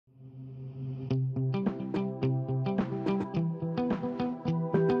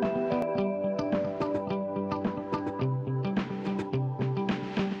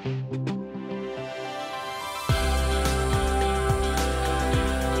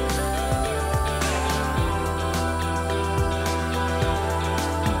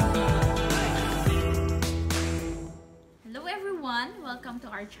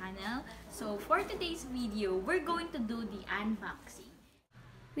channel. So for today's video, we're going to do the unboxing.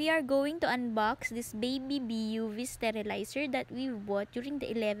 We are going to unbox this babybee UV sterilizer that we bought during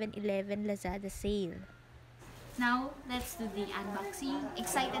the 11/11 Lazada sale. Now, let's do the unboxing.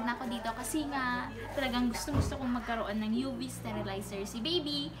 Excited na ako dito kasi nga talagang gusto kong magkaroon ng UV sterilizer si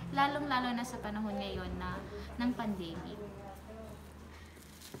baby, lalong-lalo na sa panahon ngayon na ng pandemic.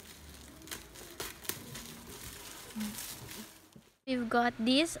 We've got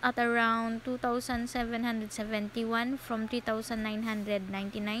this at around 2,771 from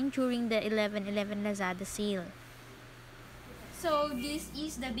 3,999 during the 11/11 Lazada sale. So, this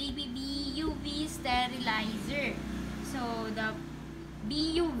is the babybee UV sterilizer. So, the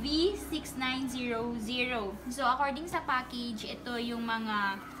BUV 6900. So, according sa package, ito yung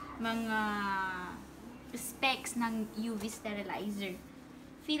mga specs ng UV sterilizer.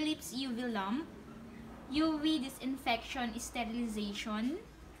 Philips UV lamp, UV disinfection sterilization,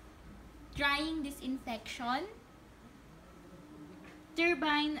 drying disinfection,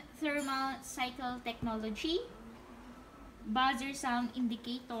 turbine thermal cycle technology, buzzer sound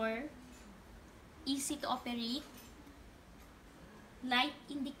indicator, easy to operate, light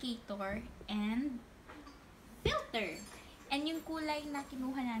indicator, and filter. And yung kulay na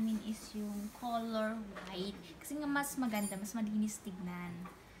kinuha namin is yung color white. Kasi nga mas maganda, mas malinis tignan.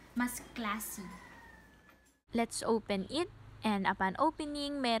 Mas classy. Let's open it. And upon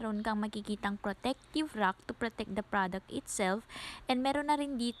opening, meron kang makikitang protective wrap to protect the product itself. And meron na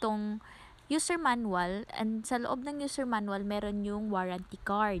rin ditong user manual. And sa loob ng user manual, meron yung warranty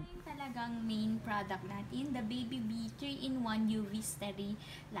card. Yung talagang main product natin, the babybee 3-in-1 UV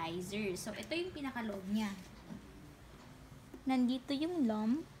sterilizer. So, ito yung pinakaloob niya. Nandito yung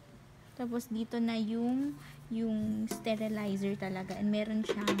lamp. Tapos dito na yung sterilizer talaga. And meron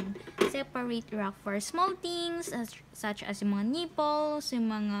siyang separate rack for small things such as yung mga nipples, yung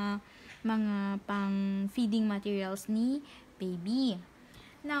mga pang feeding materials ni baby.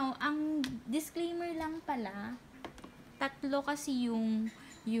 Now, ang disclaimer lang pala, 3 kasi yung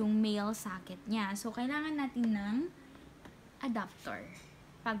male socket niya. So, kailangan natin ng adapter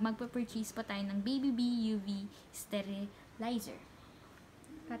pag magpa-purchase pa tayo ng babybee UV sterilizer.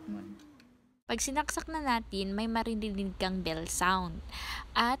 Cut mo. Pag sinaksak na natin, may maririnig kang bell sound.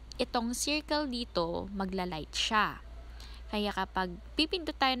 At itong circle dito, magla-light siya. Kaya kapag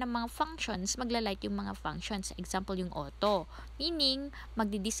pipindot tayo ng mga functions, magla-light yung mga functions. Example, yung auto. Meaning,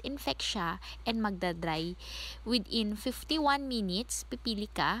 magdi-disinfect siya and magda-dry. Within 51 minutes, pipili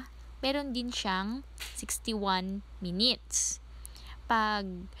ka. Meron din siyang 61 minutes.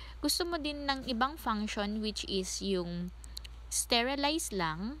 Pag gusto mo din ng ibang function, which is yung sterilize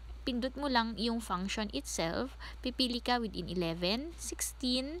lang, pindot mo lang yung function itself, pipili ka within 11,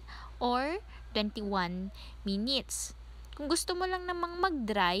 16, or 21 minutes. Kung gusto mo lang namang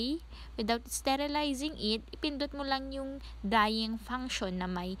mag-dry without sterilizing it, ipindot mo lang yung drying function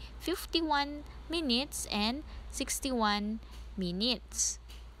na may 51 minutes and 61 minutes.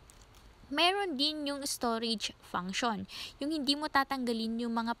 Meron din yung storage function, yung hindi mo tatanggalin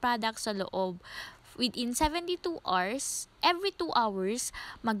yung mga products sa loob. Within 72 hours, every 2 hours,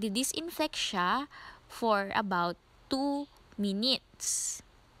 magdi-disinfect siya for about 2 minutes.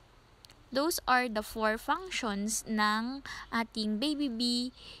 Those are the 4 functions ng ating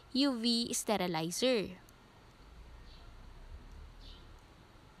babybee UV sterilizer.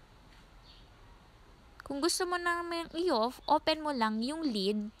 Kung gusto mo naman i-off, open mo lang yung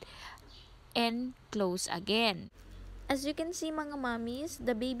lid and close again. As you can see mga mommies,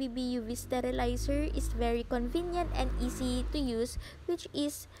 the babybee UV sterilizer is very convenient and easy to use, which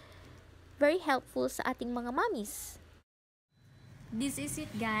is very helpful sa ating mga mommies. This is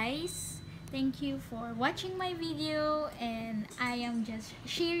it, guys. Thank you for watching my video, and I am just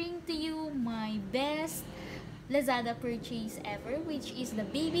sharing to you my best Lazada purchase ever, which is the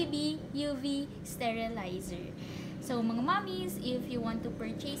babybee UV sterilizer. So mga mommies, if you want to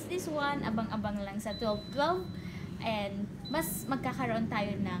purchase this one, abang-abang lang sa 12/12. And mas magkakaroon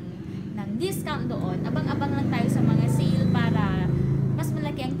tayo ng discount doon. Abang-abang lang tayo sa mga sale para mas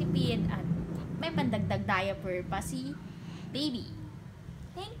malaki ang tipid at may pandagdag diaper pa si baby.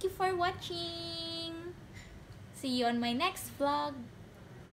 Thank you for watching! See you on my next vlog!